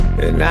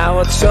And now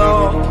I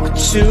talk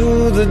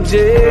to the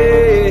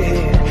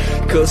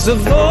dead, 'cause the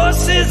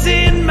voices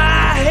in my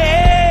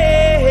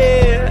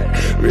head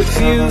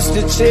refuse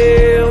to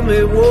tell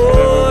me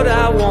what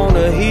I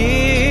wanna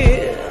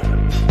hear.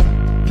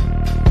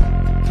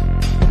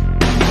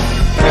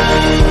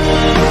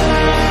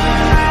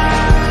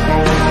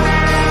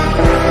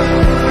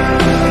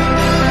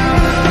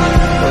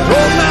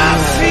 Hold my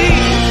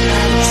feet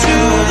to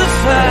the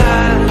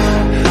fire,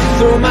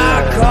 throw my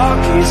car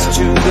keys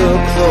to the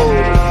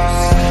clothes.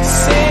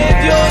 Save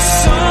your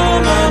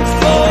sermon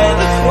for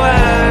the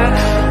choir,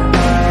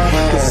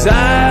 'cause I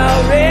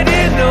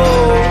already know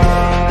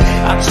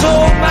I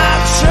told my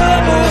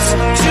troubles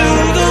to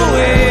the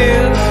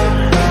wind,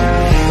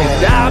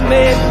 and I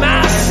made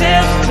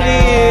myself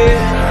clear.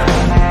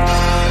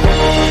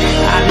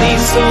 I need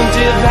some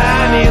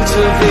divine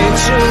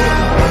intervention.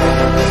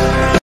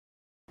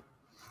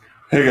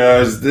 Hey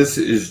guys, this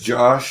is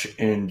Josh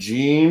and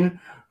Gene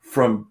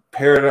from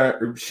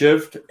Paradigm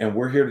Shift, and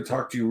we're here to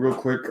talk to you real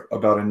quick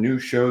about a new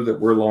show that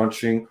we're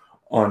launching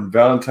on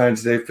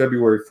Valentine's Day,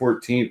 February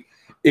 14th,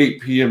 8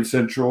 p.m.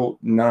 Central,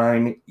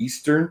 9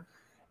 Eastern.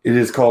 It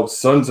is called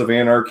Sons of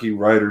Anarchy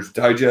Writer's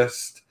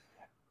Digest,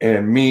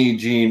 and me,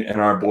 Gene,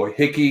 and our boy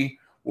Hickey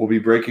will be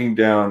breaking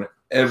down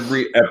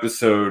every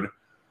episode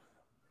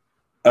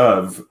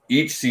of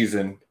each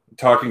season,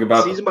 talking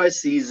about season by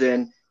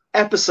season,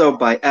 episode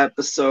by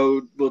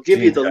episode. We'll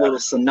give you the little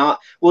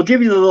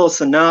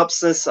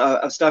synopsis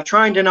of stuff,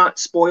 trying to not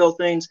spoil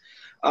things.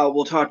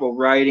 We'll talk about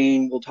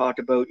writing. We'll talk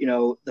about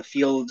the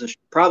fields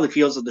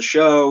of the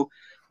show.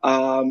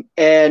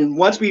 And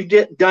once we've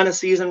done a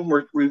season,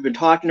 we've been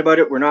talking about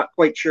it. We're not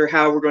quite sure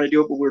how we're going to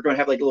do it, but we're going to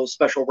have like a little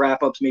special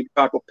wrap ups. Maybe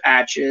talk about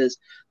patches.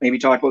 Maybe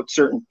talk about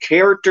certain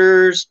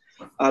characters.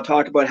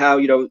 Talk about how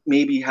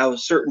maybe how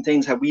certain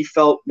things have we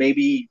felt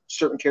maybe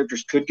certain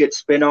characters could get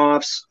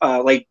spin-offs,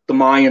 like the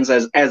Mayans,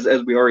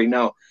 as we already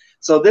know.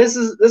 So this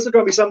is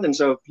going to be something.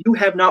 So if you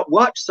have not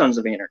watched Sons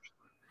of Anarchy,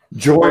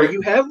 or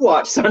you have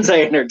watched Sons of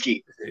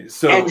Anarchy,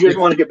 and you just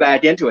want to get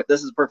back into it, this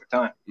is the perfect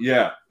time.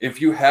 Yeah,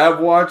 if you have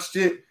watched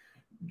it,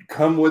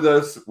 come with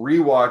us,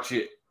 rewatch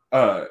it.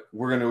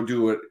 We're going to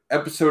do an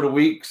episode a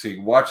week, so you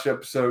can watch the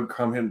episode,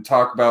 come in and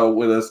talk about it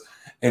with us.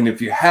 And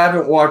if you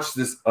haven't watched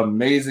this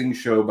amazing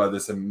show by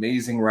this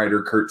amazing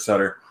writer, Kurt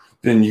Sutter,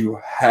 then you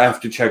have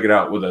to check it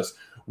out with us.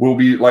 We'll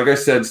be, like I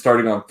said,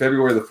 starting on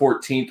February the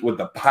 14th with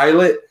the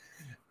pilot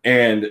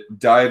and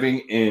diving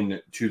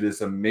into this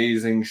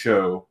amazing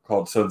show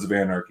called Sons of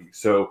Anarchy.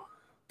 So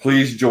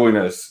please join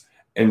us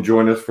and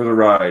join us for the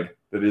ride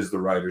that is the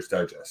Writer's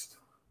Digest.